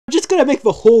gonna make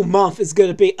the whole month is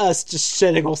gonna be us just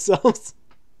shitting ourselves.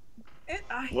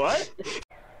 What?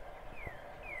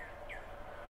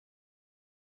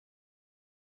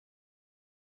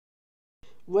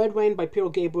 Red Rain by Peter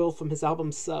Gabriel from his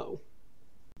album So.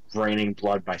 Raining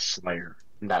Blood by Slayer.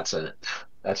 And that's it.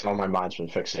 That's all my mind's been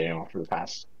fixating on for the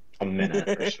past a minute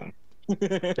or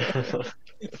so.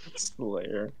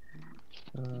 Slayer.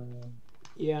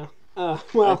 Yeah.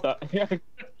 Well.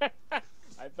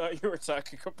 I thought you were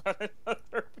talking about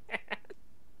another band.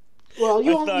 Well,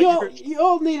 you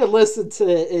all need to listen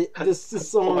to this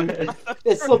song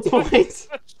at some point.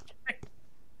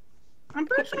 I'm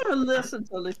pretty sure I listened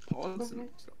to at least once.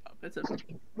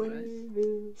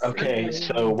 Okay,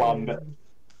 so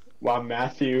while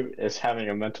Matthew is having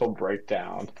a mental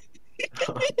breakdown.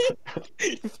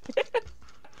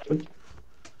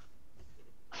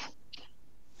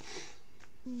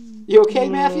 You okay,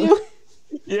 Matthew?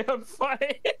 Yeah, I'm fine.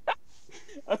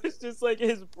 I was just like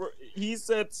he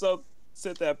said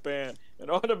that band, and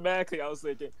automatically I was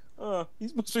thinking, oh,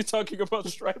 he's supposed to be talking about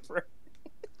Stryper.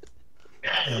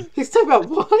 He's talking about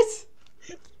what?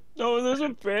 No, there's a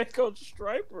band called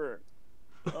Stryper.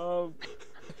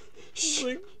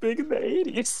 Like big in the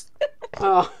 80s.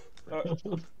 Oh.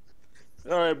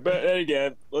 Alright, but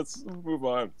again, let's move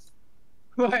on.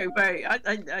 Wait,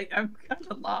 I'm kind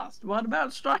of lost. What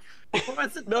about Stryper?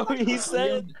 No, he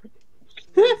said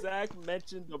Zach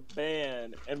mentioned the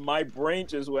band, and my brain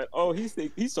just went, "Oh, he's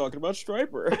talking about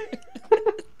Stryper."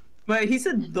 Wait, he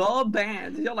said the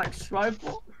band. You're like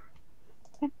Stryper.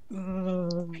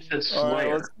 He said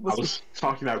Slayer. Right, I was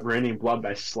talking about Raining Blood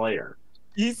by Slayer.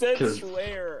 He said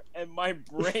Slayer, and my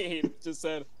brain just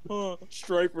said, "Huh,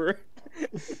 Stryper."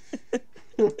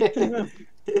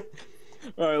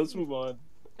 All right, let's move on.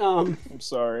 I'm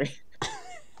sorry.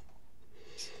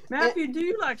 Matthew, do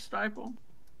you like Stryper?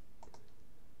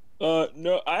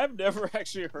 No, I've never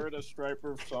actually heard a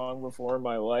Stryper song before in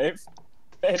my life,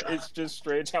 and it's just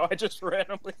strange how I just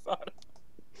randomly thought of it.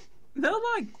 They're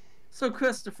like, so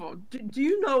Christopher, do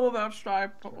you know about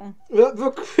Stryper?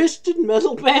 The Christian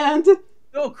metal band?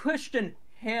 No, Christian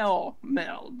hell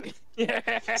metal band.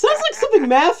 Yeah. Sounds like something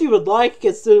Matthew would like,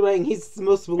 considering he's the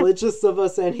most religious of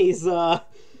us, and he's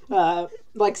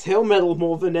likes hair metal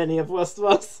more than any of us.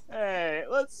 Hey,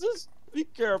 let's just be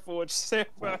careful what you say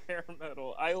about hair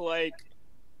metal. I like,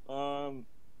 I'm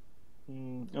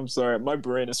sorry, my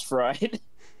brain is fried.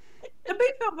 To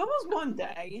be fair, there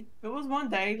was one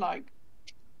day, like,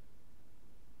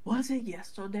 was it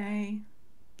yesterday?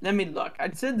 Let me look.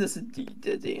 I'd send this in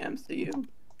the DMs to you.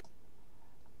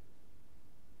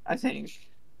 I think.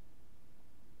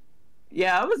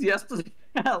 Yeah, it was yesterday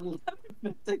at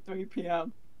 11:53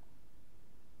 p.m.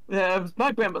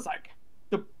 My brain was like,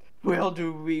 where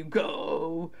do we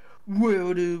go?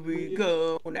 Where do we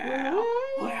go now?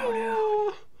 Where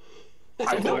do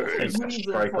I don't think that's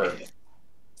Stryper.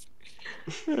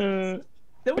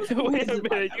 Wait a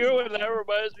minute, you know what that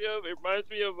reminds me of? It reminds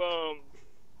me of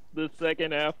the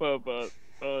second half of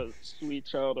Sweet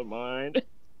Child of Mine.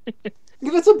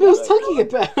 That's what Bill's talking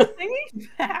about.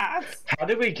 How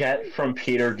did we get from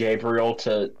Peter Gabriel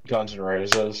to Guns N'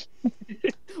 Roses?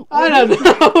 I don't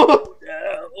know.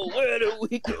 Where do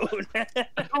we go now?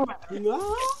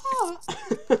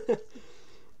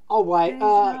 All right.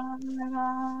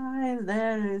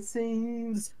 That it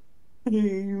seems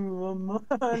you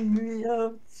remind me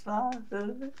of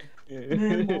childhood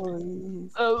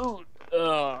memories.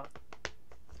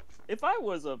 If I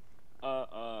was a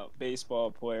baseball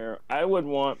player, I would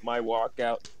want my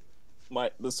walkout,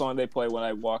 the song they play when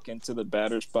I walk into the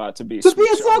batter's spot to be a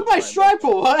song by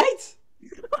Stryper, right?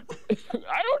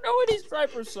 I don't know any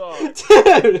Stryper song.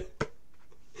 Dude,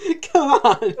 come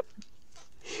on.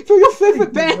 For your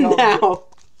favorite band now.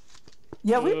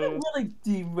 Yeah, we've been really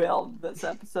derailed this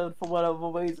episode for whatever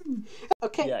reason.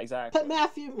 Okay, yeah, exactly. But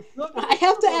Matthew, I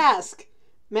have to ask,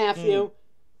 Matthew,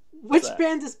 which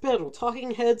band is better,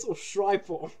 Talking Heads or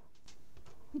Stryper?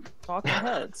 Talking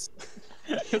Heads.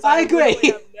 I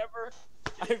agree.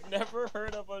 I've never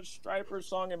heard of a Stryper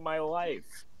song in my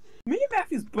life. Me and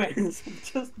Matthew's brains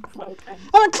just broken.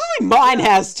 I mean, clearly mine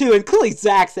has too, and clearly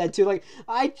Zach's had too. Like,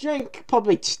 I drink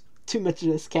probably too much of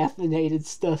this caffeinated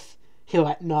stuff here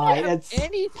at night. That's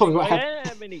probably what I don't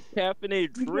have any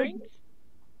caffeinated drink.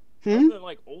 Other than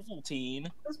like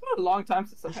Ovaltine. It's been a long time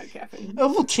since I've had caffeine.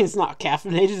 Ovaltine's not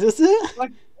caffeinated, is it?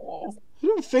 Like, oh. I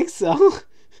don't think so.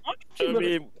 I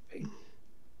mean,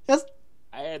 I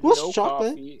had what's no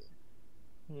chocolate?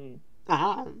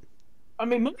 coffee. I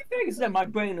mean, my thing is that my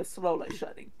brain is slowly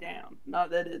shutting down.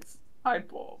 Not that it's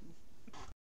hypo,